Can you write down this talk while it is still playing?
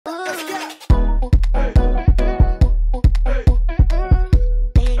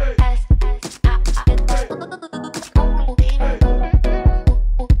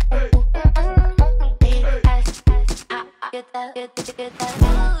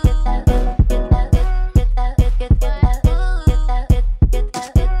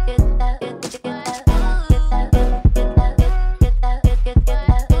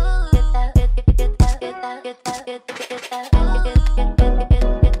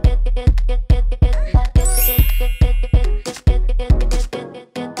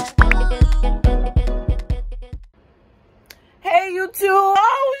Hey YouTube!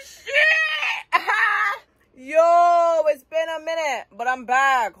 Oh shit! Yo, it's been a minute, but I'm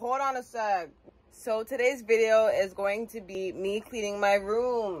back. Hold on a sec. So today's video is going to be me cleaning my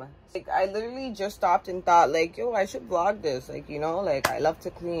room. Like, I literally just stopped and thought, like, yo, I should vlog this. Like, you know, like, I love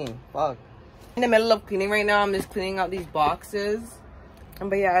to clean. Fuck. In the middle of cleaning right now. I'm just cleaning out these boxes.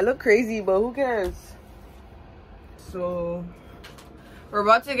 But yeah, I look crazy, but who cares? So we're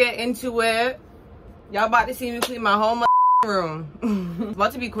about to get into it. Y'all about to see me clean my whole room. It's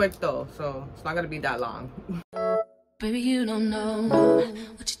about to be quick though, so it's not gonna be that long. Baby, you don't know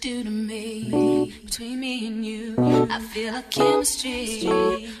what you do to me. Between me and you, I feel like chemistry.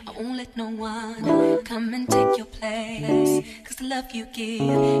 I won't let no one come and take your place. Cause the love you give,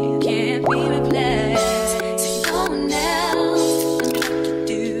 it can't be replaced. So no one else knows what to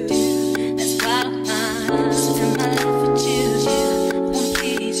do. That's why I don't mind spend my life with you. I wanna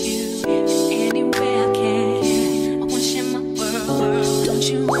please you in any way I can. I wanna share my world, don't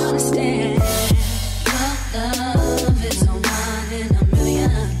you understand? Your love is a one in a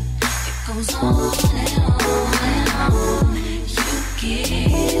million. It goes on and on and on. You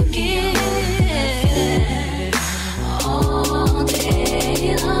give all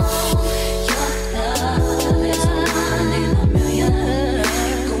day long. Your love is a one in a million.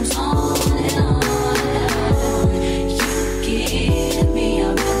 It goes on and on and on. You give me a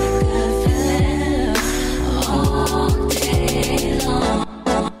really good feeling all day long.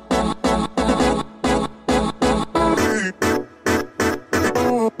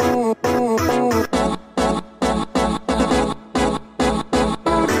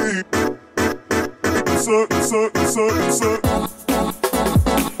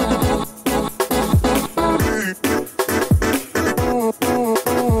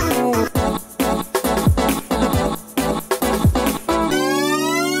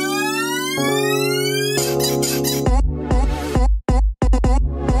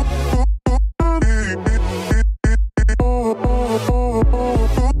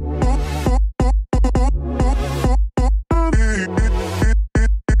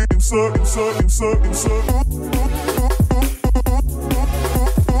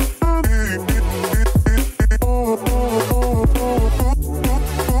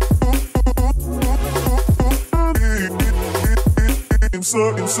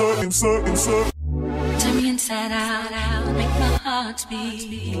 Turn me inside out, make my heart beat.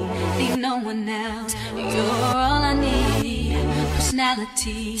 Need no one else, you're all I need.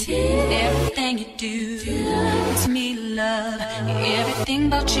 Personality, everything you do, it's me to love, everything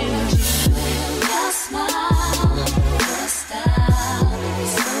about you. Your smile, your style,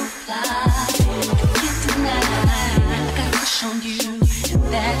 so fly, I can't deny. I got a crush on you,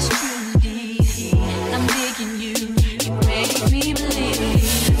 that's true indeed. I'm digging you, you make me believe.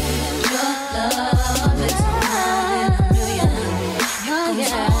 Love is one in a million. It goes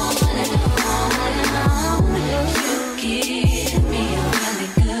on and on. You give me a really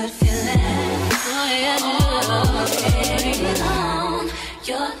good feeling. Oh yeah, all day long.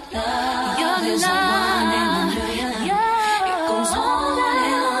 Your love is one in a million. It goes on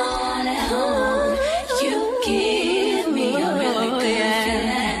and on. You give me a really good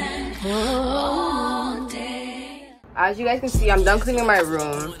feeling all day. As you guys can see, I'm done cleaning my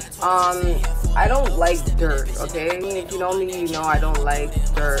room. I don't like dirt, okay? If you know me, you know I don't like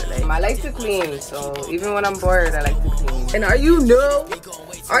dirt. Like, I like to clean, so even when I'm bored, I like to clean. And are you new?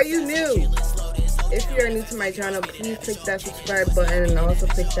 Are you new? If you are new to my channel, please click that subscribe button and also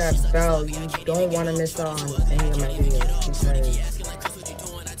click that bell. You don't want to miss out on any of my videos because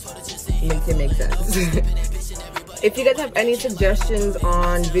it makes it make sense. If you guys have any suggestions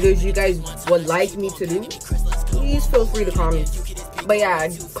on videos you guys would like me to do, please feel free to comment. But yeah,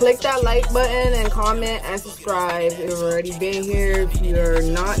 click that like button and comment and subscribe if you've already been here. If you're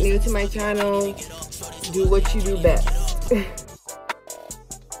not new to my channel, do what you do best.